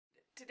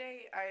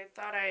today I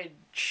thought I'd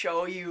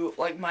show you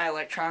like my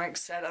electronic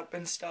setup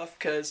and stuff,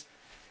 because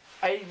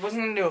I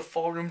wasn't going to do a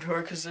full room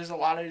tour because there's a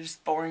lot of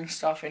just boring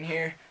stuff in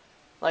here.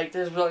 Like,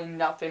 there's really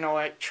nothing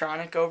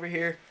electronic over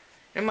here.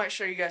 It might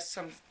show you guys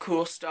some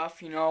cool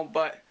stuff, you know,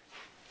 but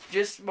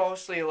just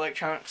mostly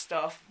electronic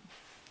stuff.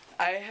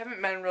 I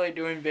haven't been really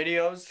doing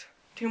videos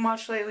too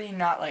much lately,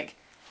 not like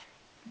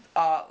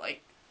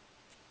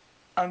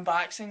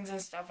unboxings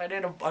and stuff. I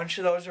did a bunch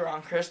of those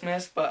around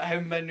Christmas, but I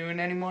haven't been doing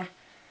any more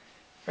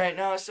right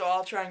now, so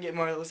I'll try and get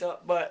more of those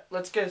up. But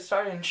let's get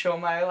started and show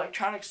my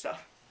electronic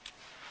stuff.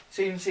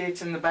 So you can see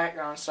it's in the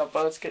background and stuff,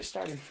 but let's get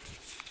started.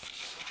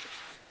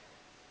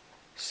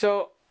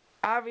 So,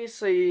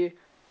 obviously,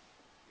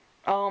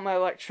 all my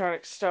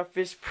electronic stuff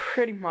is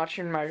pretty much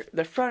in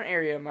the front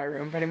area of my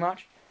room, pretty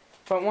much.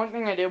 But one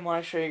thing I did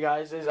want to show you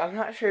guys is, I'm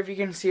not sure if you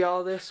can see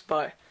all this,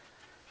 but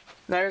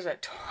there's a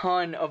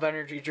ton of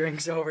energy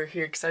drinks over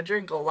here, because I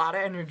drink a lot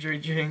of energy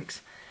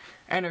drinks,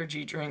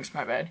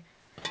 my bad.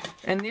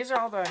 And these are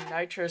all the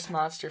nitrous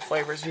monster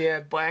flavors. We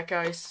have Black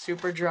Ice,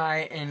 Super Dry,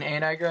 and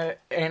Anti-Gravity.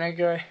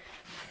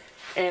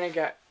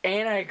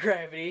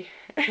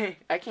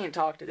 I can't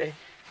talk today.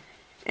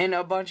 And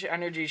a bunch of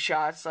energy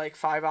shots like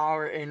 5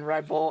 Hour and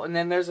Red Bull. And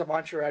then there's a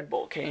bunch of Red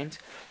Bull cans.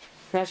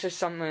 That's just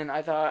something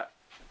I thought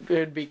it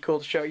would be cool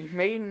to show you.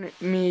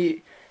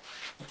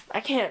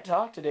 I can't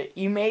talk today.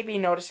 You may be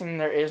noticing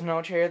there is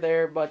no chair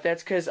there, but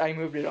that's because I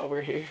moved it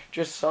over here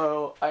just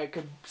so I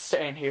could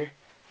stand here.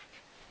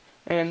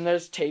 And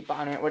there's tape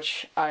on it,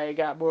 which I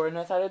got bored and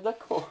I thought it'd look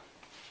cool.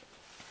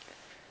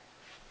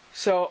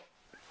 So,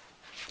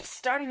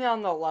 starting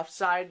on the left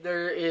side,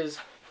 there is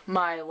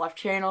my left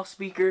channel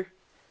speaker.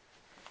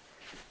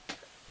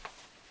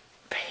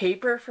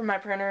 Paper for my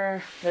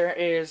printer. There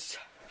is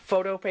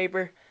photo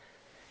paper,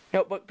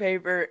 notebook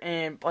paper,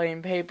 and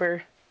plain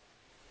paper.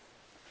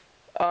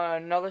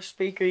 Another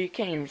speaker, you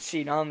can't even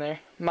see down there.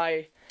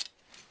 My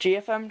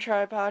GFM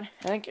tripod,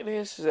 I think it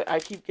is. I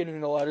keep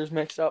getting the letters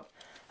mixed up.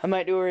 I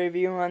might do a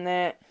review on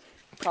that.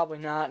 Probably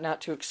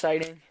not too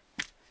exciting.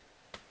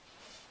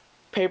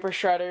 Paper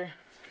shredder,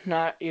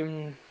 not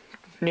even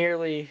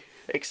nearly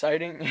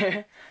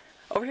exciting.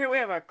 Over here we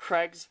have a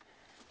Craig's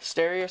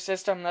stereo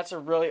system. That's a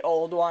really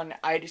old one.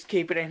 I just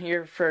keep it in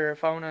here for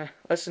if I want to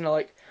listen to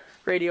like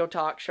radio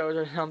talk shows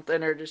or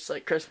something, or just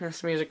like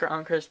Christmas music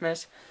around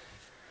Christmas.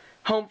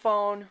 Home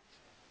phone,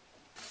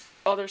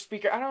 other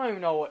speaker. I don't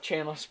even know what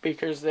channel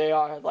speakers they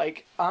are.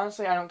 Like,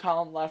 honestly, I don't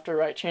call them left or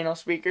right channel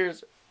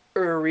speakers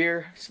or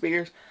rear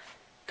speakers,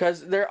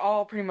 because they're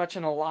all pretty much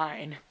in a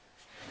line.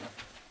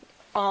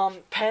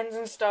 Pens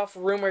and stuff.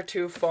 Rumor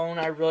 2 phone.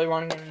 I really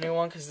want to get a new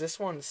one because this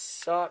one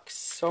sucks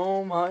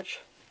so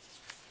much.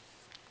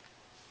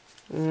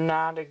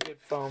 Not a good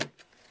phone.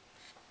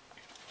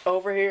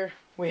 Over here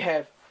we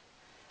have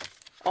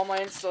all my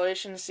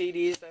installation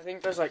CDs. I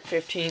think there's like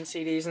 15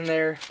 CDs in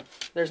there.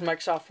 There's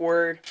Microsoft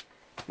Word,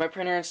 my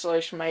printer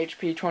installation, my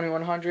HP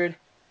 2100,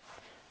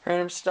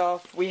 random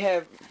stuff. We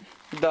have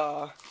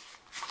the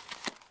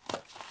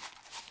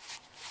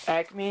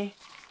Acme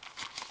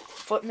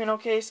flip minnow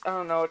case. I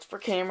don't know, it's for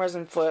cameras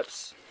and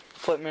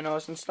flip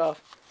minnows and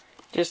stuff.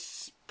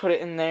 Just put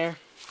it in there.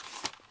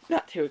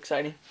 Not too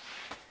exciting.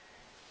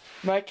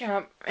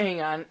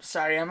 Hang on,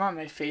 sorry, I'm on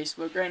my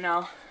Facebook right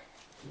now.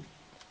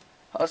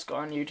 Let's go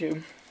on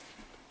YouTube.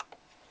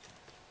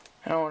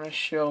 I don't want to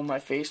show my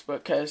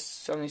Facebook because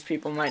some of these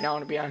people might not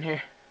want to be on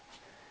here.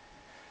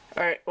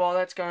 Alright, well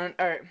that's gone.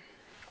 Alright,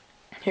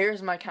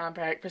 here's my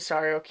compact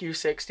Presario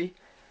Q60.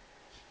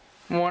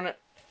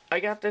 I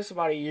got this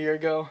about a year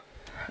ago.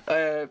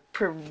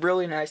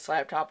 Really nice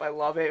laptop. I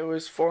love it. It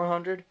was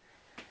 $400,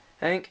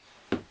 I think.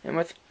 And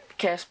with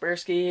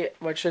Kaspersky,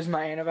 which is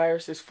my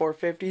antivirus, is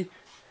 $450.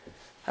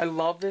 I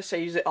love this. I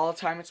use it all the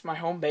time. It's my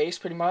home base,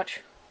 pretty much.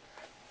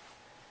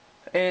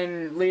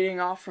 And leading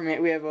off from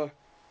it, we have a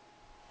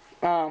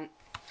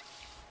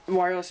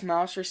wireless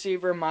mouse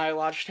receiver, my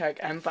Logitech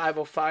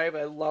M505.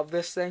 I love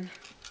this thing.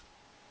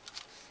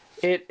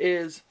 It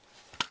is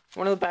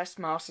one of the best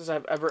mouses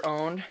I've ever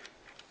owned.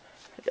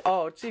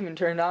 Oh, it's even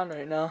turned on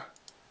right now.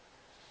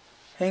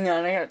 Hang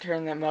on, I gotta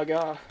turn that mug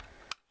off.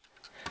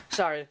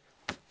 Sorry.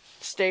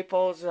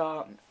 Staples,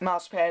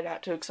 mouse pad,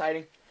 not too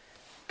exciting.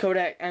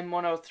 Kodak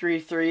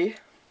M1033.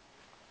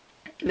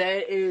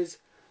 That is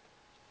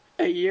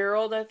a year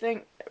old, I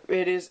think.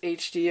 It is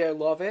HD, I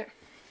love it.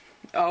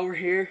 Over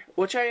here,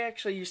 which I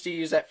actually used to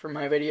use that for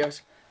my videos.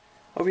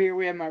 Over here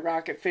we have my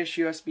Rocketfish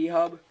USB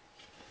hub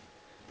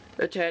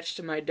attached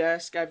to my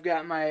desk. I've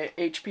got my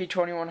HP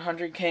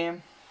 2100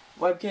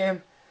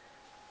 webcam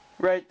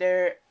right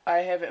there. I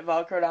have it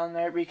velcroed on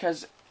there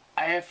because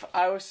if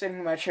I was sitting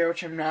in my chair,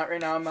 which I'm not right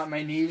now, I'm on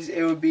my knees,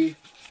 it would be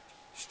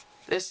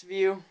this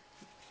view.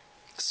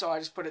 So I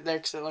just put it there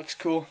because it looks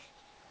cool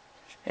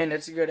and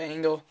it's a good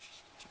angle.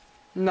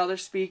 Another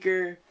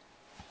speaker.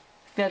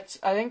 I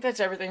think that's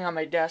everything on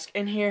my desk.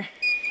 In here,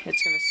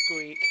 it's gonna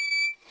squeak.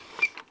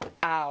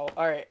 Ow.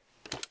 Alright.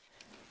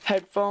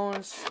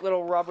 Headphones,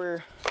 little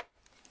rubber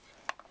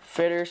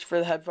fitters for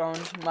the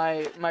headphones,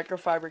 my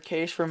microfiber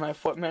case for my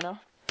foot minnow,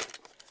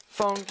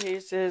 phone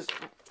cases,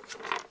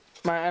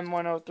 my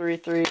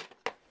M1033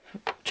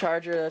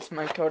 charger, that's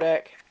my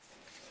Kodak.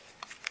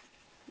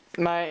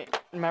 My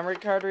memory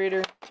card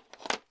reader,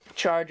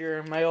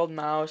 charger, my old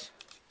mouse.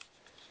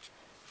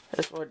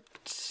 That's what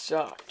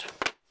sucked.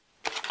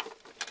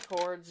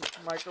 Cords,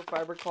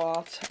 microfiber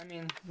cloths,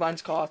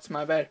 lens cloths,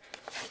 my bad.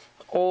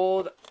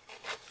 Old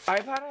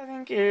iPod, I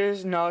think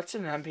is, no, it's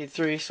an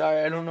MP3,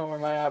 sorry, I don't know where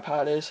my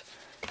iPod is.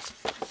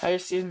 I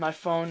just use my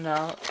phone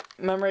now.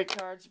 Memory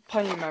cards,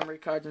 plenty of memory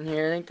cards in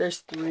here, I think there's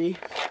 3.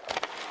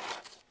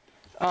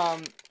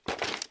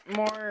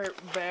 More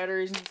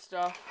batteries and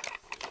stuff.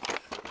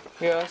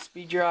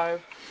 USB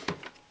drive.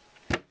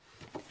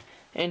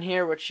 In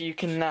here, which you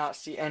cannot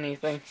see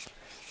anything,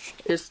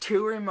 is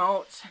 2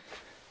 remotes,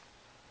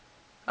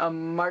 a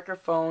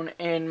microphone,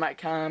 and my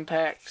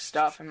compact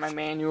stuff and my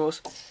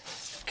manuals.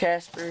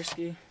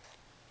 Kaspersky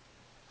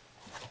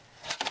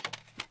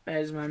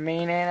as my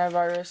main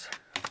antivirus.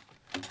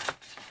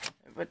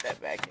 Put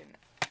that back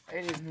in.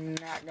 It is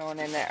not going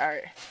in there.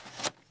 Alright.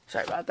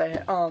 Sorry about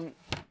that.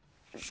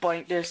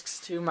 Blank discs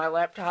to my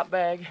laptop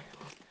bag.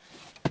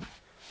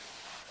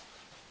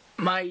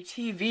 My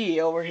TV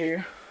over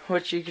here,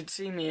 which you can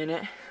see me in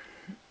it,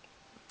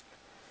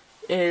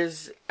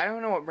 is, I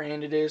don't know what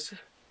brand it is.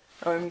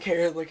 I don't even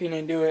care looking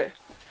into it.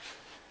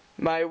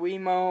 My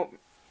Wiimote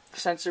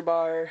sensor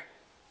bar,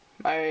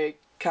 my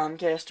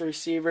Comcast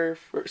receiver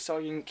for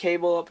plugging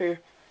cable up here.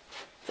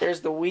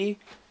 There's the Wii.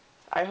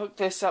 I hooked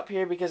this up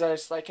here because I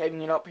just like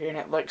having it up here and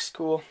it looks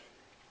cool.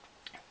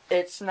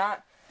 It's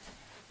not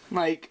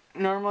like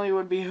normally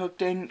would be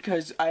hooked in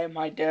because I have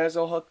my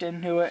Dazzle hooked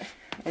into it.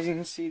 As you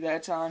can see,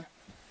 that's on.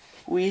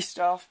 Wii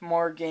stuff,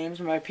 more games,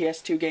 my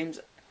PS2 games.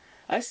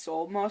 I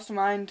sold most of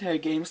mine to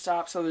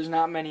GameStop, so there's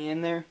not many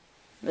in there.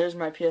 There's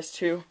my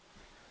PS2.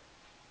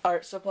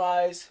 Art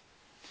supplies.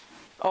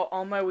 Oh,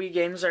 all my Wii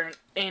games are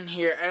in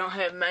here. I don't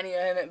have many.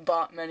 I haven't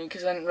bought many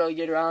because I didn't really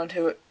get around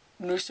to it.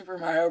 New Super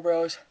Mario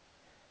Bros.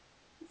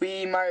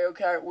 Wii Mario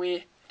Kart,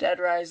 Wii Dead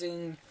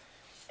Rising,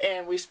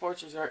 and Wii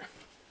Sports Resort.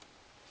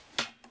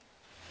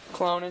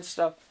 Clone and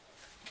stuff.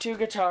 2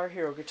 Guitar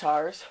Hero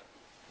guitars,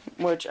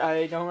 which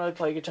I don't really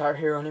play Guitar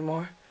Hero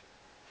anymore.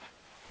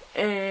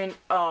 And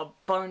a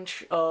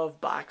bunch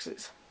of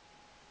boxes.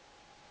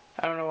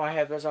 I don't know why I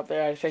have those up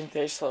there. I think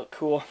they just look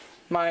cool.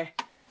 My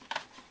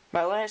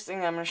last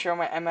thing, I'm going to show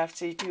my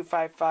MFC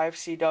 255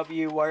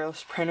 CW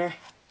wireless printer.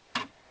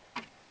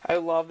 I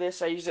love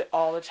this. I use it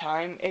all the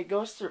time. It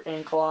goes through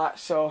ink a lot,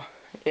 so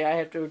yeah, I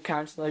have to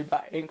constantly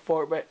buy ink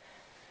for it. But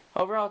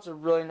overall, it's a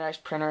really nice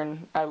printer,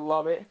 and I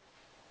love it.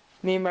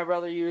 Me and my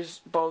brother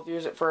both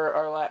use it for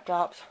our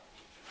laptops.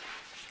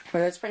 But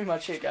that's pretty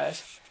much it,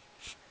 guys.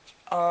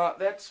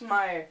 That's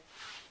my,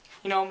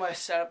 my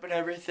setup and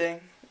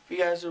everything. If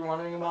you guys are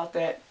wondering about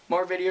that.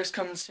 More videos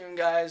coming soon,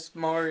 guys.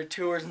 More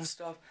tours and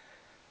stuff.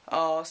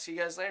 I'll see you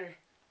guys later.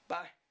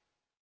 Bye.